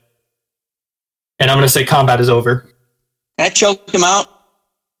bit. And I'm going to say combat is over. Can I choke him out?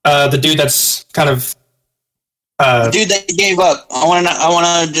 The dude that's kind of Dude that gave up. I want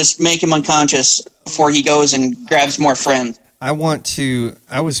to just make him unconscious before he goes and grabs more friends. I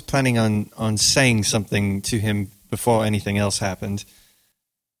was planning on saying something to him before anything else happened.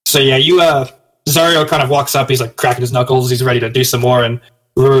 So yeah, Zario kind of walks up, he's like cracking his knuckles, he's ready to do some more, and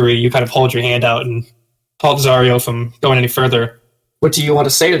Ruri, you kind of hold your hand out and halt Zario from going any further. What do you want to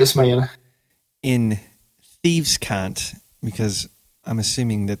say to this man? In thieves can't, because I'm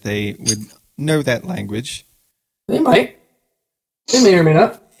assuming that they would know that language. They might. They may or may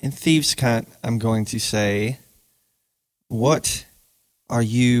not. And thieves can't, I'm going to say, what are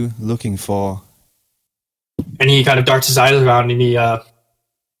you looking for? And he kind of darts his eyes around, and he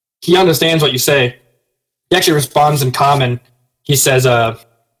understands what you say. He actually responds in common. He says,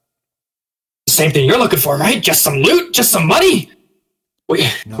 same thing you're looking for, right? Just some loot? Just some money? We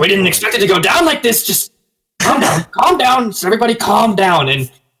didn't expect it to go down like this. Just calm down. Calm down. So everybody calm down.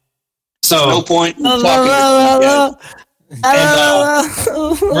 And so... No point in talking.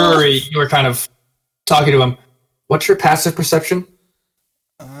 And Rory, you were kind of talking to him. What's your passive perception?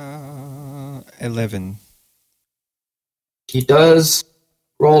 11. He does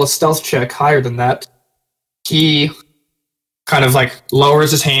roll a stealth check higher than that. He kind of like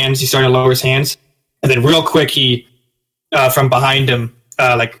lowers his hands. He started to lower his hands. And then real quick, he, from behind him,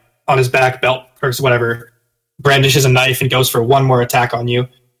 like on his back belt or whatever, brandishes a knife and goes for one more attack on you.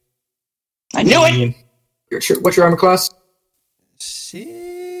 I knew it! What's your armor class?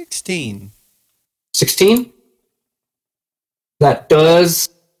 16. 16? That does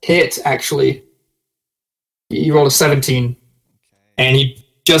hit, actually. You rolled a 17. And he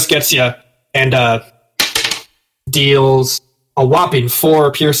just gets you and deals a whopping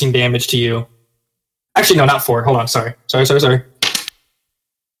 4 piercing damage to you. Actually, no, not 4. Hold on, sorry.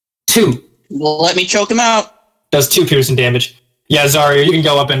 2. Well, let me choke him out. Does 2 piercing damage. Yeah, Zarya, you can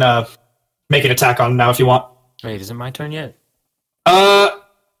go up and make an attack on him now if you want. Wait, is it my turn yet?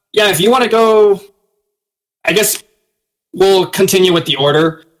 Yeah, if you want to go... I guess we'll continue with the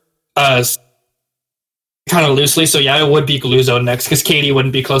order. Kind of loosely, so yeah, it would be Gluzo next, because Katie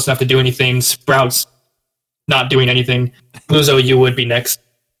wouldn't be close enough to do anything. Sprout's not doing anything. Gluzo, you would be next.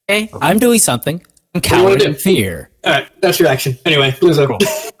 Hey, I'm doing something. I'm cowering in fear. Alright, that's your action. Anyway, Gluzo. Cool.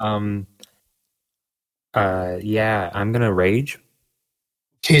 Yeah, I'm gonna rage.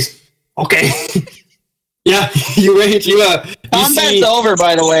 Jeez. Okay. Yeah, you rage. You Combat's over,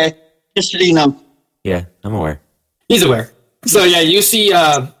 by the way. Just so you know. Yeah, I'm aware. He's aware. So yeah, you see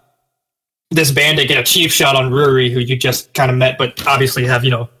this bandit get a cheap shot on Ruri, who you just kind of met, but obviously have,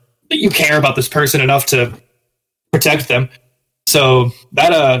 you care about this person enough to protect them. So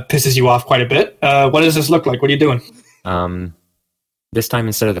that pisses you off quite a bit. What does this look like? What are you doing? This time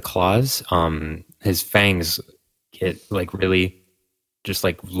instead of the claws, his fangs get like really just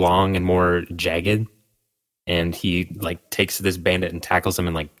like long and more jagged, and he like takes this bandit and tackles him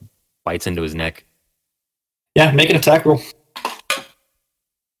and like bites into his neck. Yeah, make an attack roll.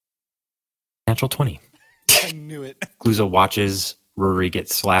 Natural 20. I knew it. Gluzo watches Rory get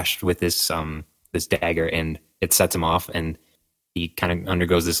slashed with this dagger, and it sets him off, and he kind of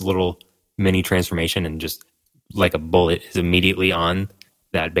undergoes this little mini transformation, and just like a bullet is immediately on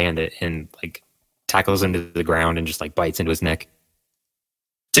that bandit and like tackles him to the ground and just like bites into his neck.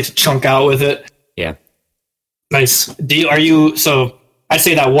 Takes a chunk out with it. Yeah. Nice. So I'd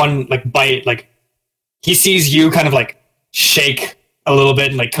say that one like bite, like he sees you kind of like shake a little bit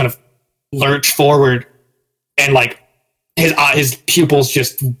and like kind of lurch forward, and like his pupils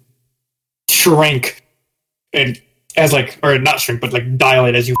just shrink, and as like, or not shrink, but like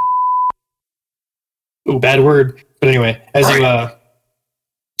dilate as you bad word, but anyway, as you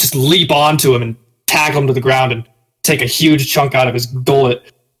just leap onto him and tackle him to the ground and take a huge chunk out of his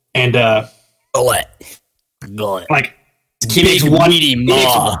gullet, and Gullet. like he makes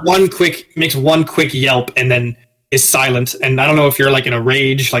one quick yelp and then is silent. And I don't know if you're like in a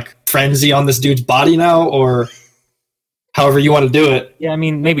rage, like frenzy on this dude's body now, or however you want to do it. Yeah, I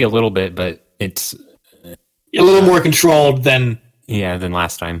mean, maybe a little bit, but it's A little more controlled than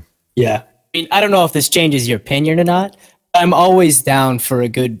last time. Yeah. I mean, I don't know if this changes your opinion or not. I'm always down for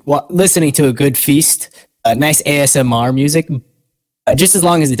listening to a good feast, nice ASMR music, just as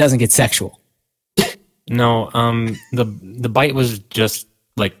long as it doesn't get sexual. No, the bite was just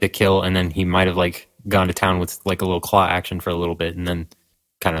like the kill, and then he might have like gone to town with like a little claw action for a little bit, and then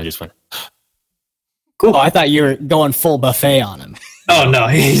kind of just went. Cool. I thought you were going full buffet on him. Oh no,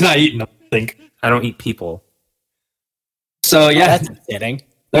 he's not eating them. I think. I don't eat people. So yeah, that's fitting.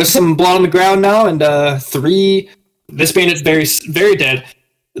 There's some blood on the ground now, and 3. This bandit's very, very dead.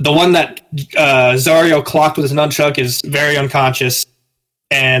 The one that Zario clocked with his nunchuck is very unconscious,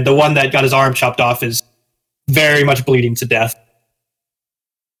 and the one that got his arm chopped off is very much bleeding to death.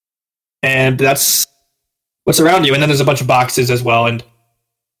 And that's what's around you. And then there's a bunch of boxes as well. And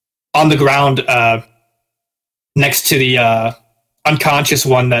on the ground, next to the unconscious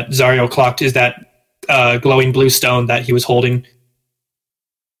one that Zario clocked, is that glowing blue stone that he was holding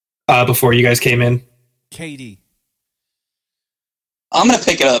before you guys came in. Katie. I'm going to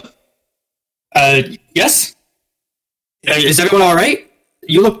pick it up. Yes? Is everyone all right?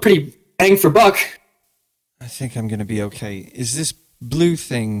 You look pretty bang for buck. I think I'm going to be okay. Is this blue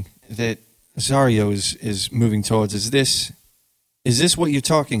thing that Zario is moving towards, is this what you're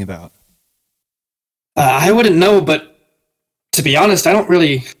talking about? I wouldn't know, but to be honest, I don't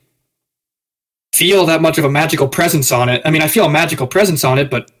really feel that much of a magical presence on it. I mean, I feel a magical presence on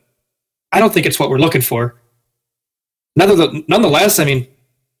it, but I don't think it's what we're looking for. Nonetheless, I mean,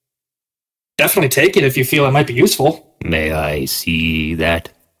 definitely take it if you feel it might be useful. May I see that?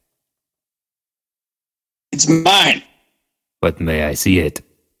 It's mine. But may I see it?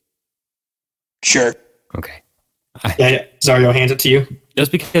 Sure. Okay. Yeah, Zario hands it to you.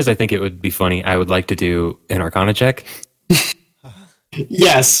 Just because I think it would be funny, I would like to do an Arcana check.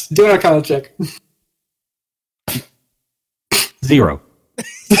 Yes, do an Arcana check. 0.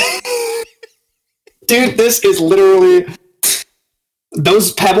 Dude, this is literally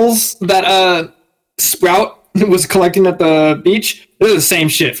those pebbles that Sprout was collecting at the beach. This is the same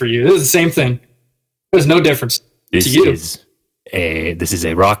shit for you. This is the same thing. There's no difference This to you. is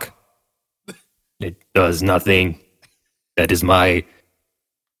a rock. It does nothing. That is my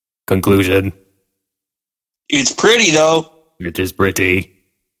conclusion. It's pretty, though. It is pretty.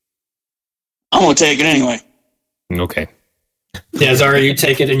 I'm going to take it anyway. Okay. Yeah, Zario, you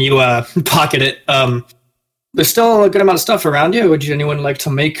take it and you pocket it. There's still a good amount of stuff around you. Would anyone like to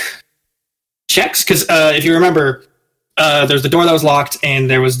make checks? Because if you remember, there's the door that was locked and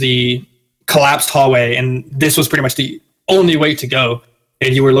there was the collapsed hallway, and this was pretty much the only way to go.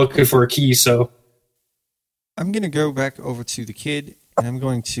 And you were looking for a key, so... I'm going to go back over to the kid, and I'm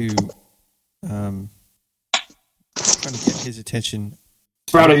going to try to get his attention.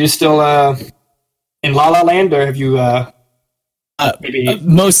 Sprout, are you still in La La Land, or have you maybe...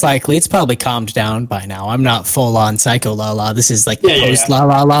 Most likely, it's probably calmed down by now. I'm not full on Psycho La La. This is like the Yeah, post La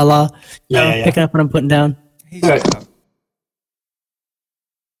La La La. Yeah. Picking up what I'm putting down. He's Right. up.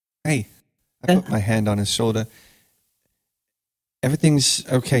 Hey, I put my hand on his shoulder. Everything's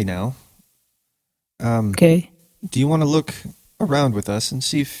okay now. Okay. Do you want to look around with us and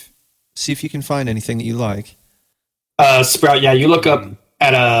see if you can find anything that you like? Sprout, yeah, you look up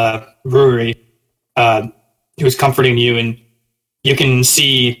at Rury, who's comforting you, and you can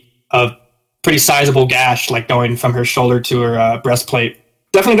see a pretty sizable gash, like going from her shoulder to her breastplate.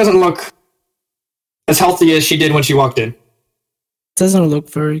 Definitely doesn't look as healthy as she did when she walked in. Doesn't look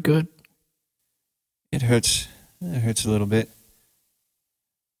very good. It hurts. It hurts a little bit.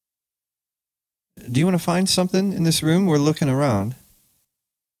 Do you want to find something in this room? We're looking around.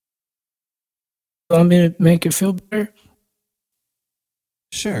 You want me to make it feel better?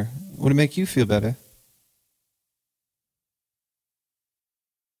 Sure. Would it make you feel better?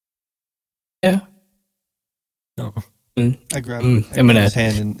 Yeah. No. I grab I'm gonna- his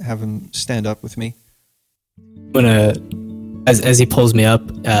hand and have him stand up with me. I'm gonna, as he pulls me up,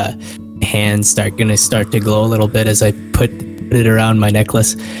 hands gonna start to glow a little bit as I put it around my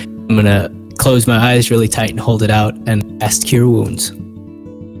necklace. I'm gonna close my eyes really tight and hold it out and cast Cure Wounds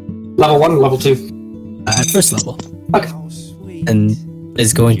Level 1, level 2. at first level, Okay. Oh, sweet. and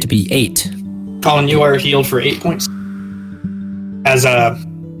is going to be 8. Colin, you are healed for 8 points. As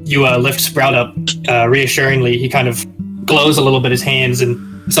you lift Sprout up, reassuringly, he kind of glows a little bit his hands, and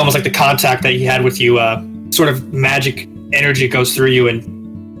it's almost like the contact that he had with you, sort of magic energy goes through you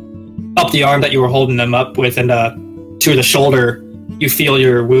and up the arm that you were holding them up with, and to the shoulder, you feel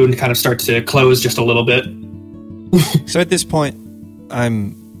your wound kind of start to close just a little bit. So at this point,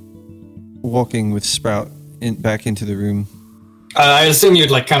 I'm walking with Sprout back into the room. I assume you'd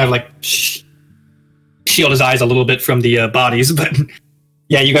shield his eyes a little bit from the bodies, but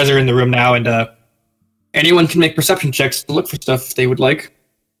yeah, you guys are in the room now, and anyone can make perception checks to look for stuff if they would like.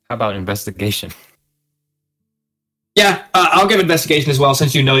 How about investigation? Yeah, I'll give investigation as well,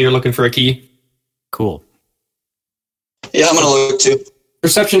 since you know you're looking for a key. Cool. Yeah, I'm going to look too.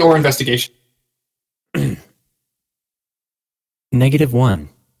 Perception or investigation. -1.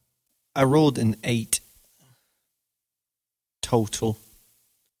 I rolled an 8 total.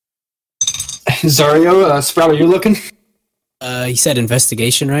 Zario, Sprout, are you looking? You said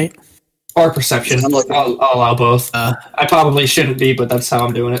investigation, right? Or perception. I'm looking. I'll allow both. I probably shouldn't be, but that's how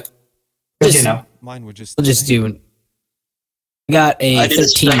I'm doing it. Because, you know. Mine were just. We'll just do. I got a I did a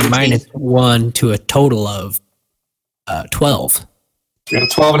 13 17. minus 1 to a total of 12. We got a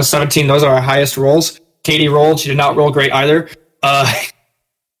 12 and a 17. Those are our highest rolls. Katie rolled. She did not roll great either. But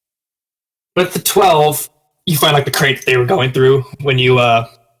at the 12, you find like the crate that they were going through when you all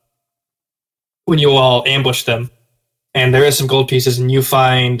ambushed them. And there is some gold pieces, and you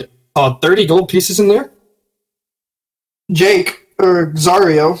find 30 gold pieces in there. Jake, or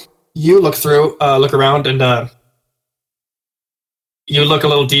Zario, you look around, and you look a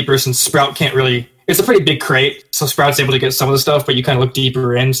little deeper since Sprout can't really. It's a pretty big crate, so Sprout's able to get some of the stuff, but you kind of look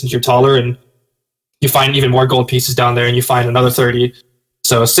deeper in since you're taller, and you find even more gold pieces down there, and you find another 30.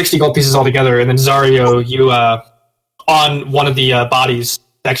 So 60 gold pieces altogether, and then Zario, you on one of the bodies,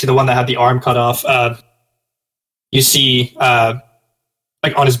 actually the one that had the arm cut off, you see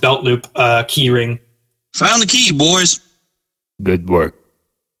like on his belt loop, key ring. Found the key, boys. Good work.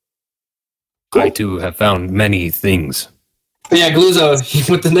 Cool. I too have found many things. But yeah, Gluza,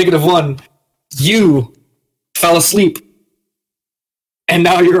 with the -1, you fell asleep, and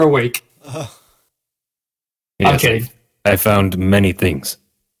now you're awake. I'm kidding. I found many things.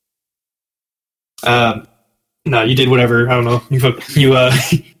 No, you did whatever. I don't know. You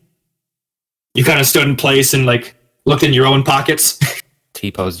you kind of stood in place and like looked in your own pockets.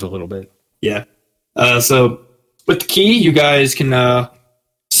 T-posed a little bit. Yeah. So with the key, you guys can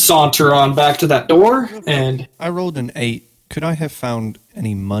saunter on back to that door, and I rolled an 8. Could I have found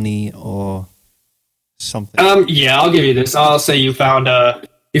any money or something? yeah, I'll give you this. I'll say you found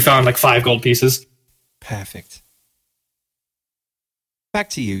like 5 gold pieces. Perfect. Back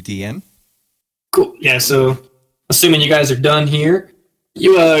to you, DM. Cool. Yeah. So assuming you guys are done here,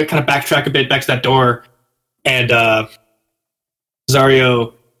 you kind of backtrack a bit back to that door, and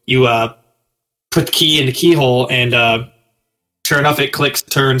Zario, you put the key in the keyhole, and sure enough, it clicks,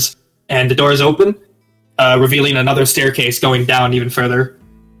 turns, and the door is open, revealing another staircase going down even further.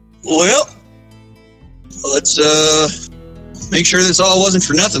 Well, let's make sure this all wasn't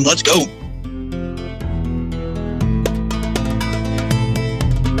for nothing. Let's go.